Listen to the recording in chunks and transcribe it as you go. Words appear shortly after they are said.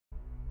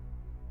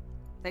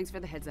Thanks for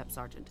the heads up,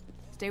 Sergeant.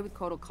 Stay with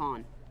Kotal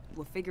Khan.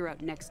 We'll figure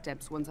out next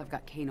steps once I've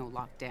got Kano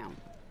locked down.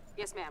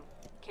 Yes, ma'am.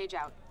 Cage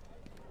out.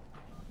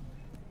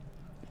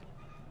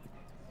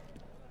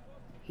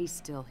 He's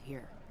still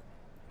here.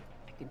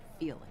 I can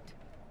feel it.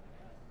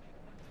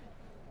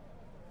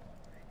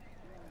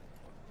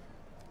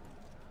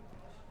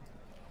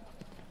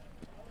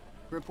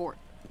 Report.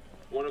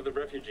 One of the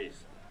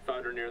refugees.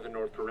 Found her near the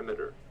north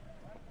perimeter.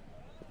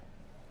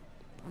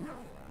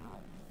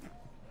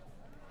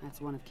 That's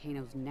one of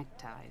Kano's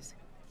neckties.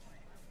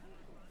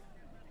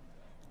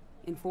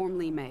 Inform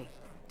Li Mei.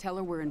 Tell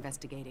her we're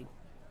investigating.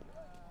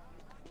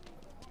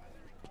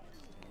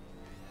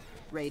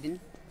 Raiden,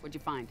 what'd you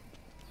find?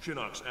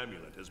 Shinnok's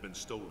amulet has been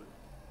stolen,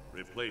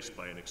 replaced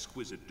by an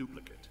exquisite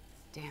duplicate.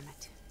 Damn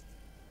it.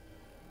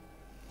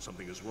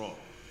 Something is wrong.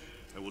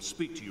 I will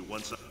speak to you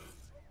once I...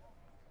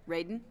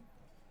 Raiden?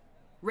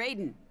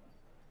 Raiden!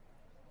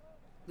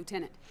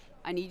 Lieutenant,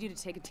 I need you to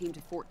take a team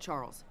to Fort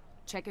Charles.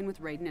 Check in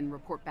with Raiden and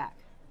report back.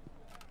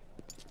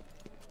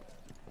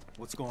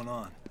 What's going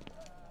on?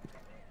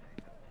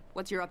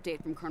 What's your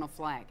update from Colonel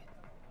Flagg?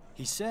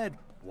 He said,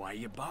 "Why are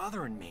you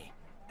bothering me?"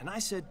 And I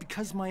said,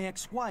 "Because my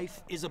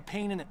ex-wife is a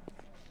pain in the..."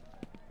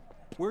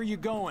 Where are you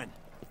going?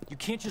 You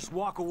can't just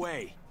walk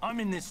away.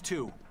 I'm in this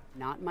too.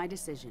 Not my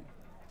decision.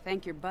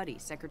 Thank your buddy,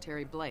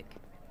 Secretary Blake.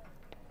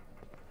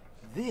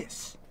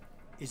 This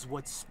is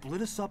what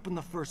split us up in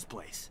the first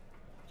place.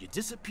 You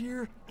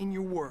disappear in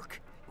your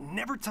work.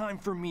 Never time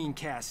for me and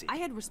Cassie. I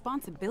had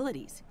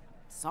responsibilities.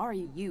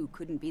 Sorry you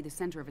couldn't be the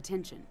center of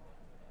attention.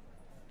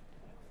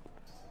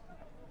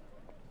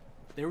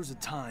 There was a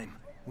time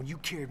when you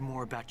cared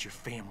more about your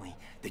family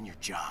than your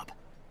job.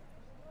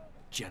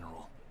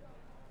 General.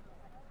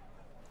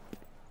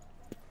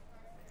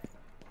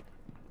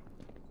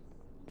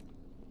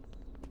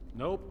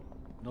 Nope.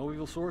 No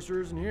evil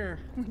sorcerers in here.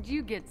 Would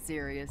you get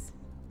serious?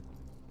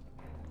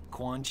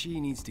 Quan Chi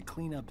needs to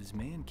clean up his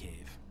man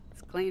cave.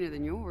 It's cleaner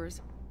than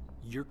yours.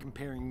 You're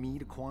comparing me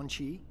to Quan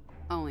Chi?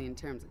 Only in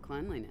terms of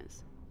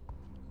cleanliness.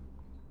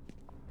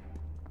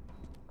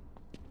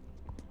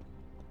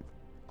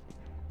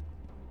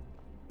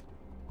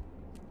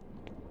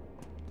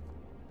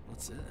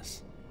 What's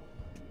this?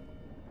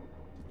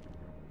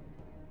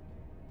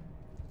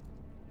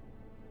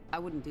 I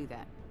wouldn't do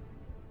that.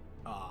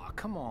 Aw,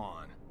 come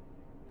on.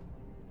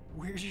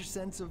 Where's your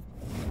sense of...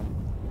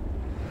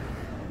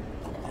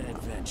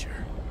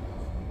 adventure?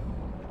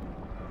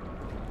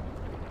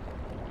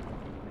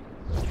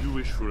 You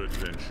wish for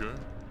adventure?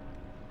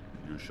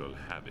 You shall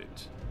have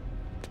it.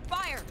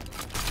 Fire!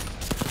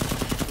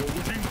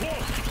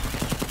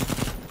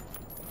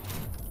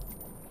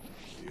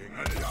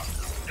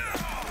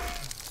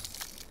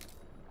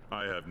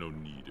 I have no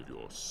need of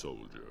your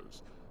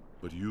soldiers,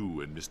 but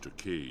you and Mr.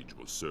 Cage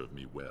will serve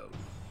me well,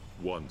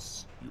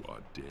 once you are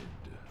dead.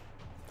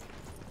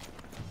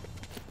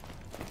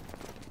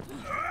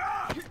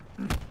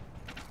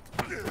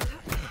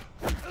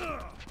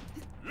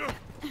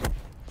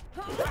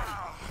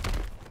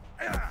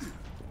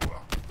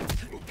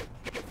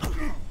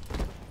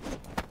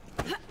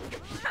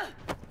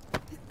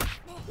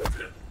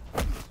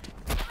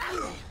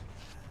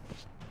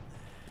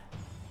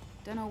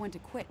 Don't know when to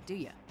quit, do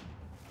you?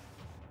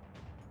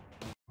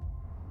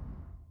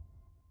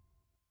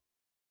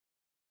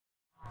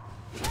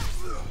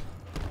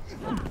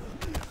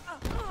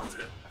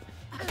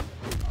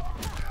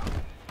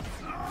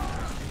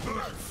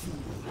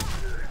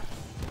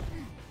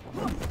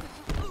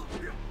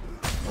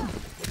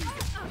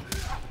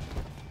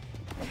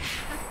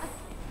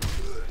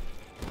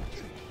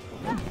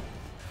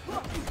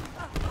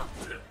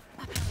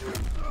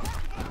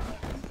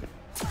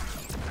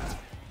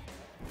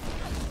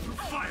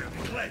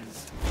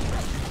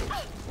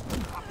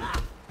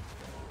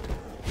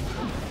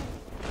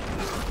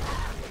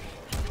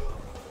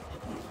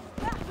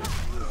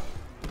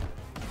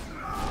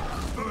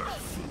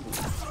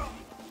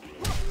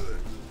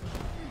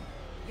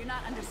 You're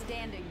not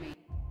understanding me.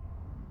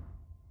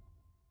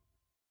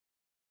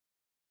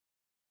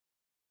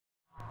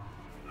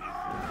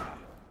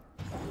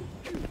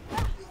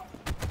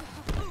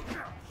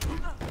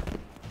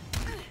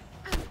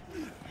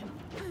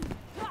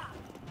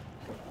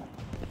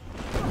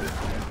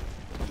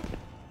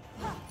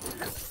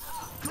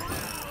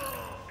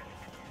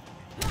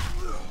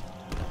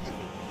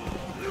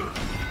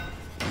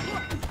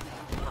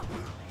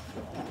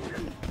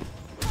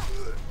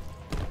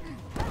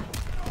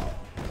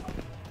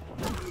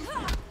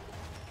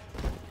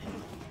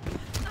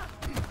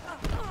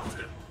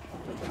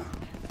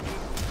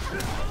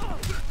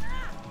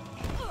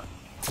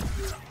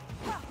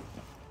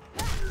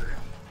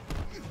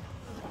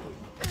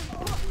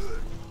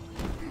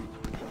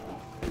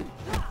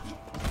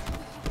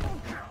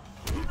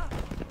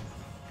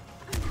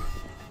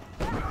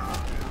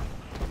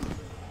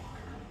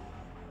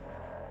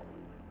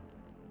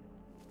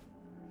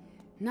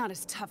 Not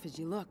as tough as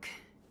you look.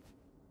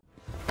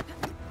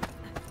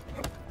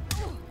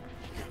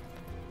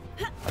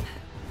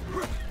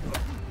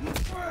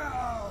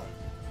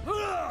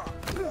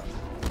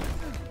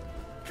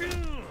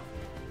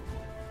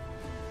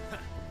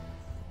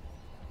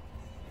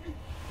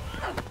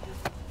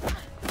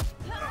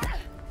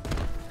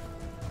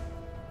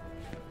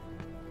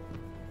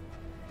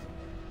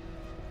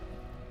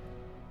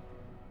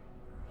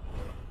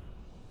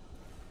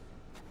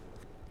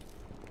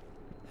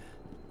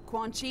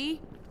 Quan Chi,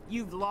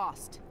 you've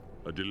lost.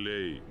 A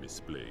delay,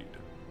 Miss Blade.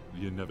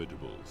 The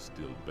inevitable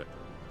still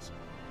beckons.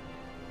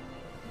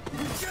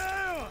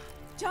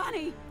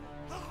 Johnny!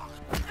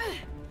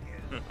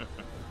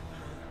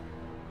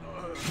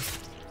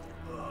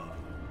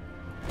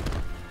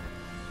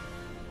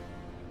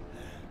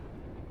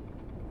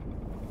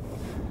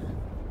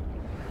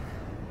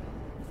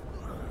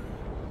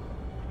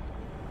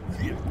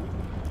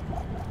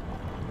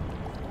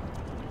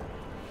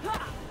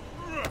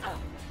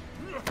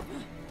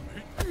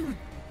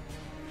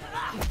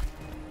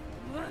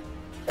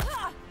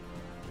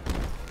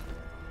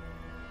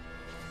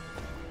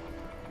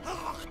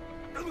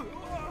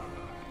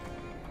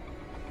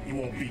 You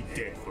won't be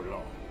dead for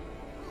long.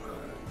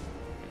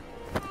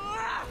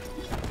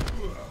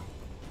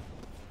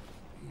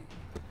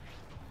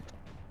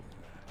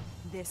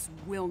 This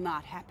will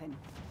not happen.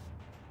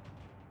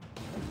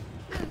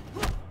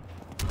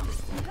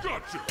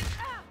 Gotcha!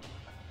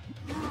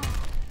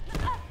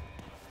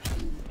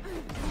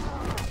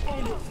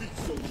 On your feet,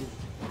 soldier!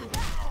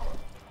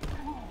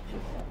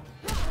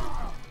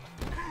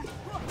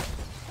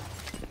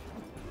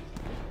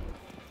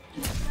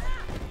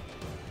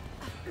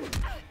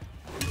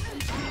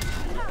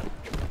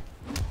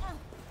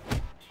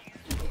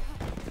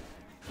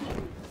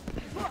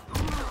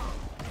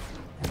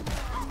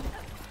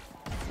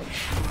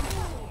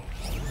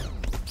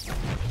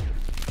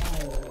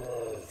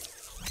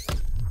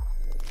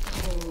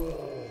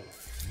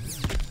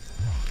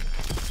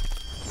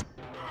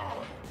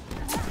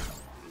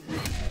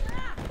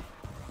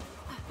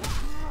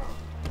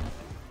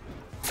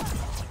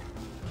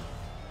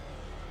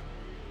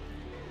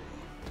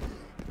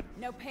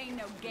 No pain,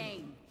 no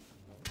gain.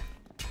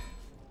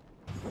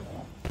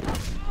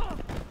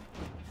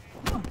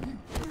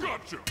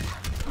 Gotcha!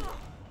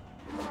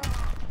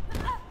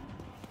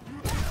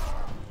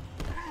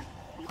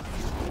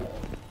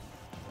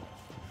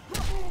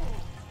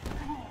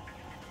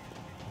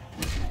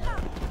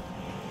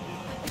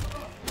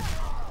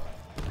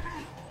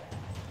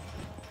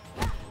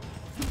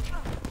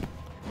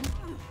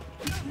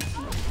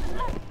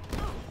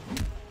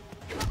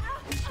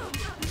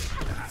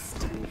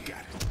 Still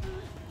got it.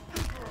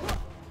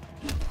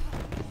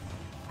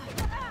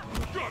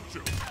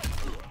 Gotcha!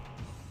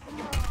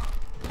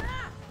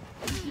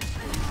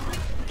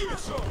 Get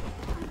some!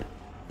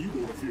 You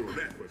gonna feel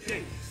that for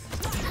days.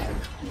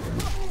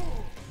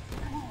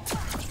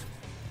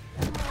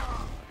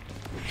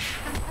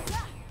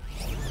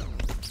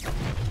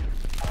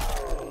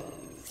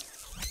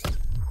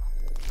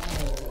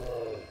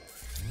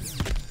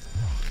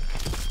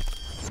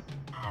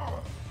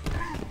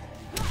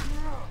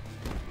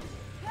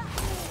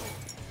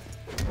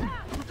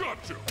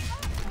 Gotcha!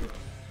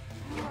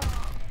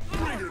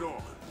 Bring it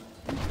on!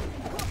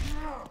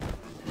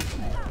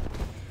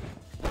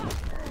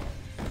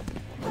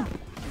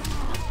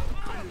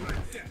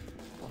 Like that.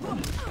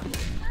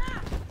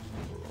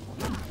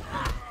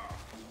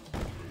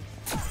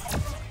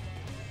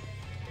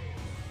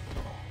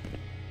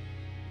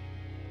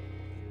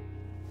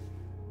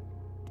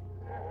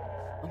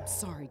 I'm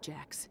sorry,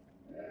 Jax.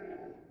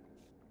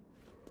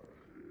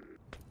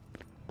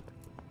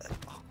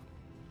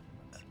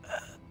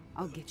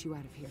 I'll get you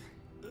out of here.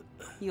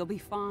 You'll be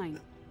fine.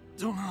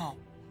 Don't know.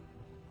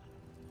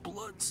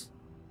 Blood's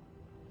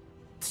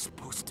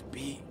supposed to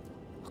be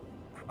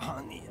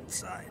on the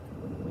inside.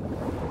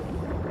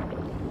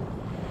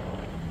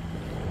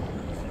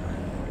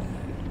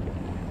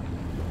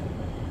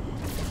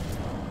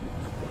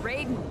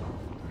 Raiden!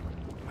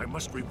 I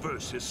must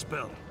reverse his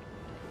spell.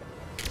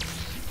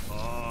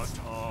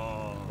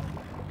 Ata,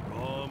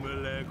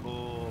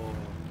 Romeleko,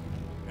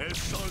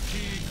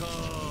 Esaltika,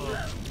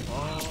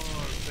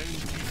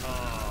 Argentika.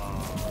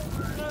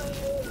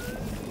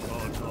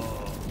 Ata,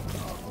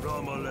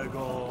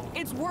 Romeleko,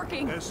 It's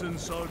working!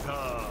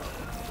 Esensalta,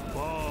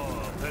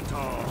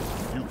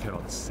 Penta. You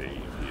cannot save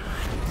him.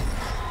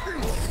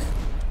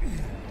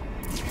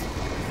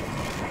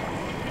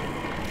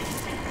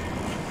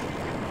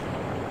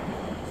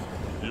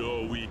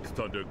 You're weak,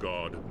 Thunder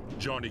God.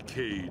 Johnny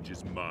Cage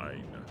is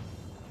mine.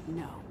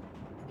 No,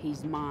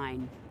 he's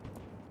mine.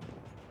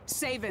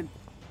 Save him!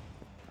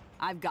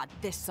 I've got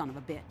this son of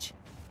a bitch.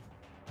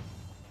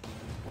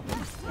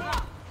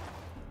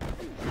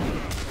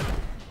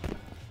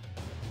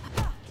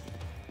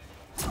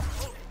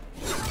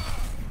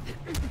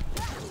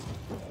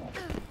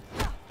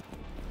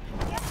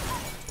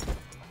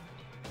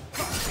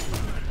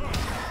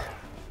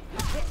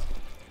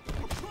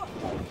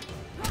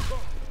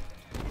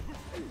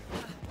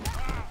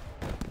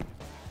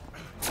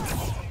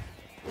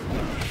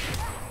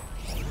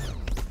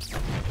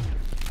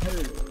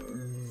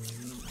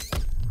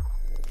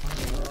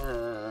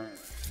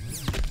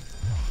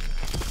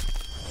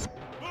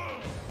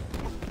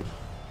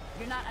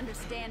 You're not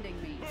understanding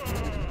me.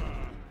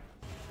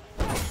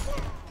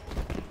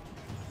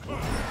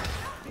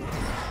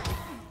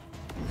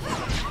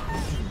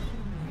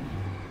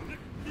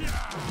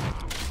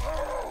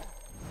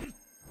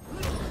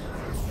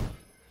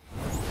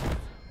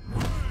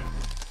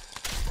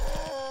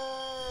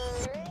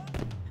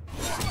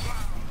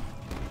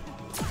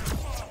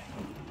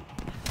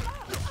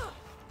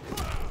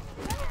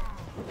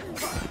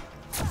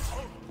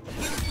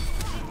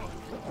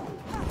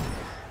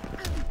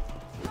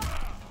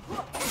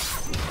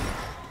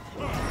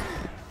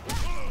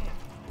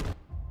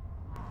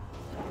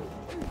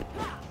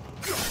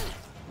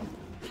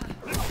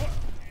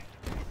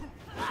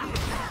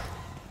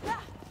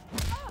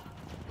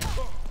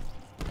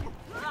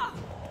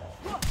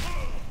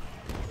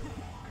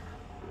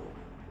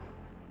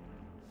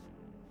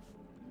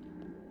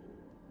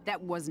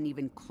 That wasn't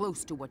even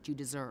close to what you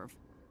deserve.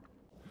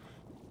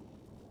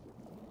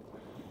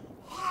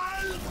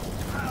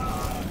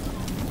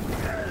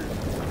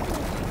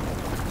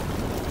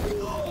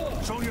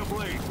 Sonya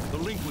Blade, the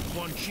link with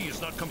Quan Chi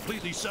is not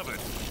completely severed.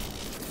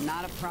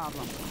 Not a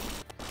problem.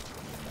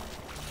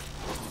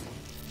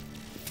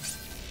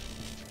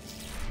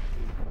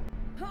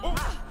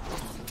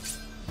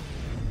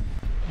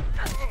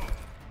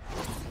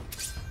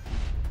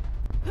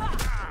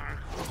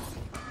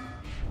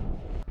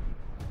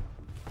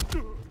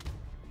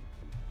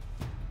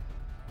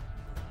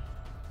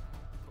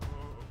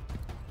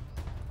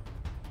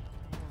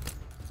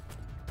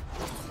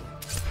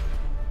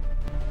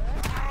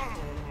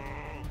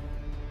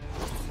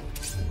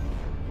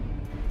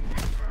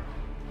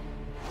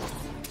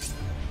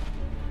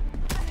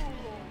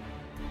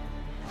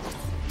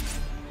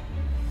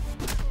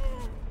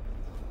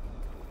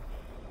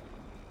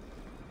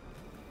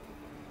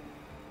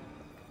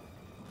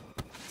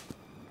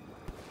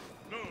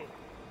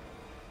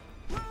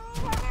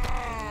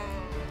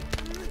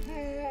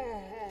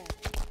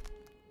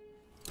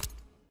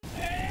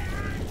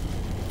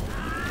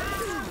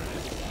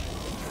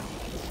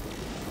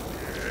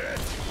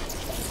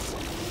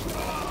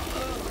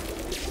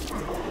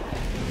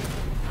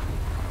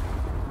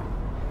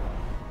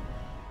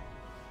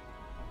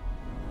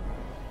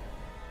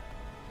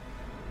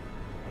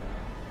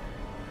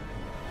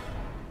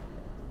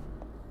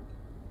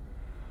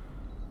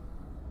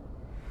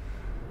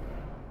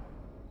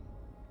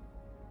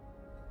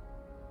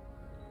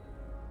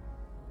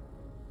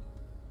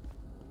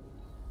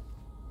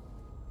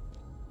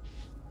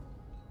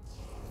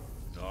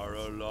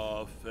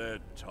 La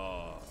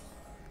Feta.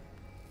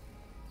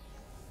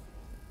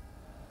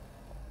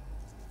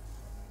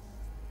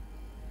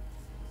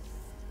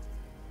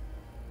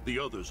 The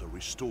others are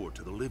restored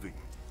to the living.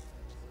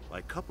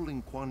 By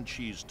coupling Quan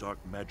Chi's dark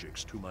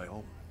magics to my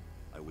own,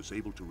 I was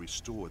able to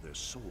restore their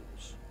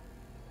souls.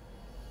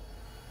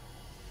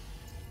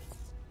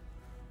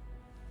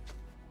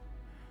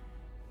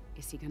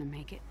 Is he gonna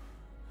make it?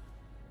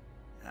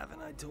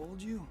 Haven't I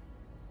told you?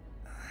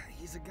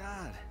 He's a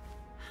god.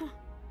 Huh.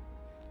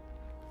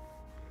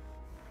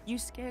 You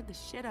scared the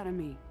shit out of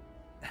me.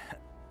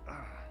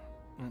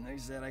 And they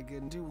said I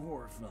couldn't do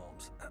horror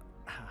films.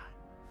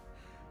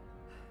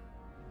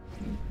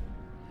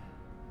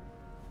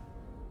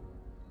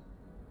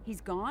 He's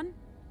gone?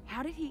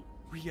 How did he...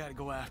 We gotta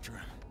go after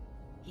him.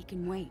 He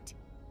can wait.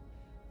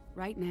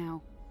 Right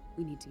now,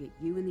 we need to get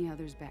you and the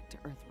others back to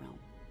Earthrealm.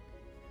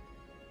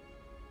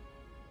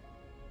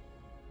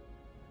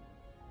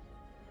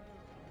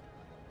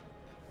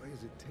 Why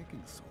is it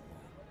taking so long?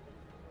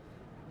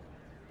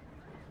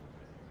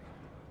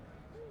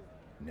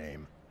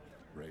 Name?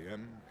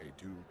 Rayen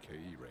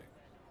A2KE Ray.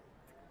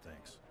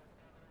 Thanks.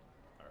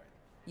 All right.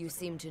 You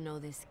seem to know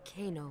this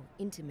Kano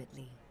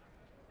intimately.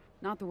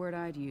 Not the word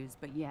I'd use,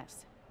 but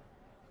yes.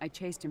 I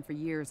chased him for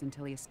years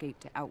until he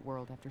escaped to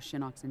Outworld after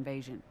Shinnok's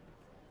invasion.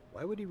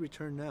 Why would he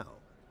return now?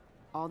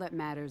 All that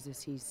matters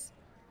is he's...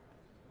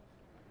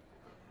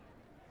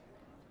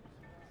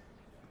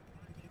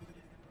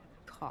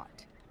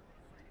 caught.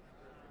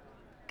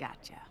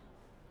 Gotcha.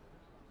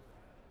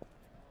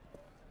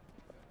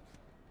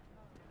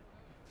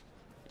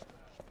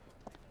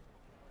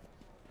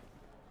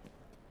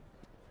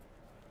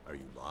 Are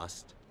you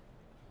lost?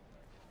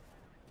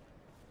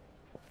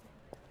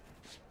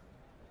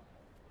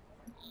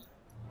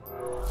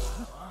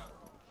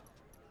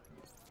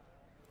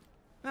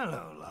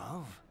 Hello,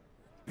 love.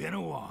 Been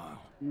a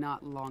while.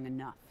 Not long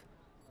enough.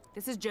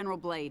 This is General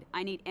Blade.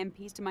 I need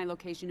MPs to my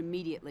location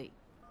immediately.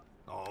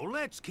 Oh,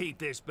 let's keep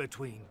this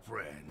between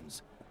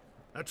friends.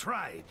 A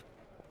trade.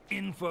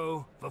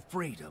 Info for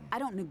freedom. I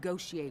don't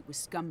negotiate with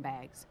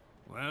scumbags.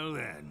 Well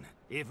then,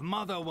 if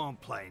mother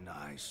won't play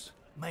nice,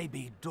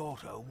 maybe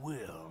daughter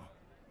will.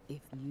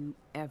 If you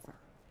ever...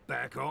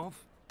 Back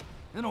off?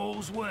 And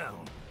all's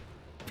well.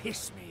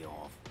 Piss me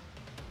off.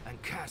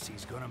 And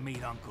Cassie's gonna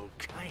meet Uncle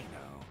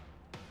Kano.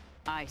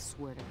 I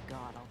swear to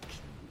God, I'll kill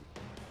you.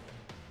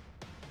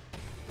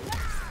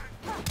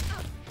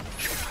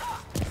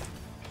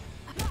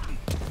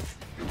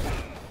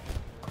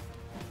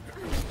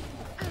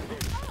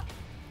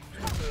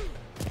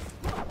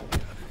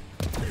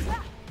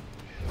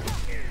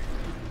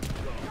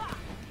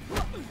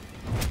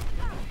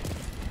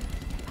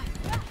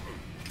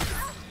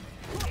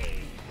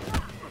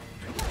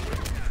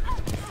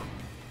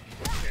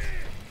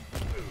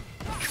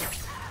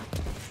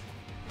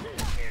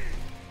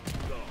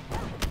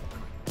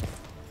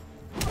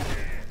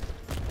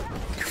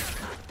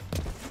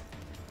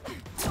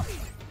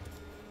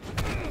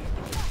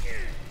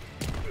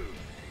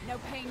 No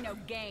pain, no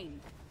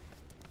gain.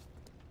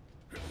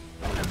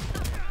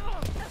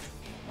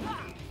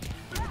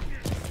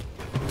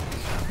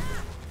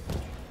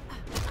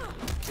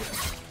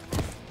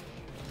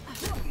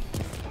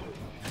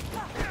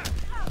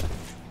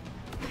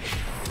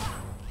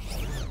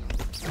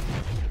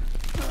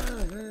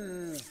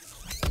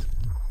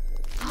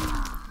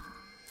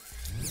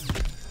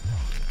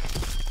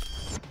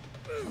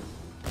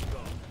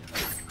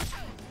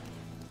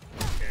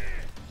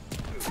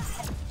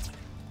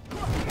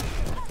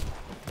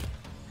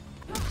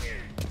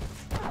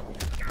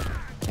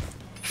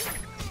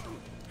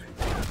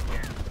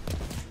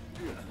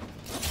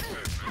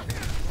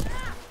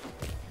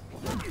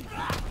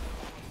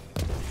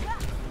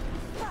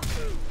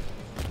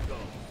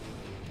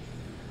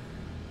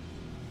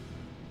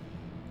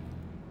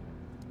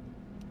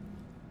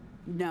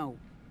 No,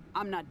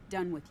 I'm not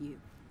done with you.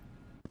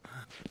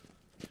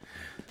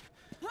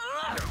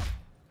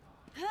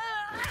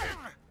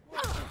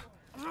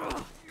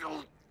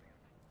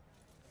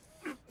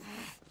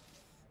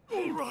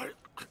 All right.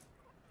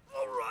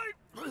 All right.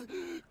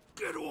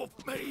 Get off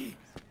me.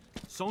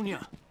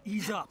 Sonya,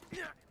 ease up.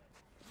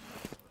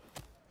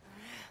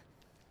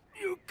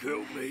 You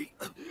kill me.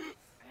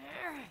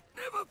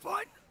 Never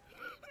find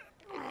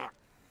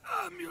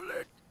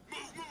amulet.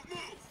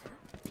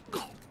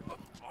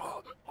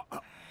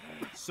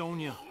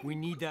 Sonya, we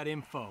need that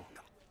info.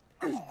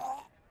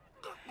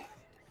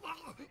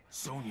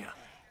 Sonya,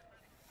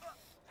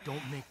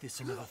 don't make this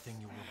another thing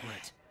you'll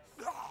regret.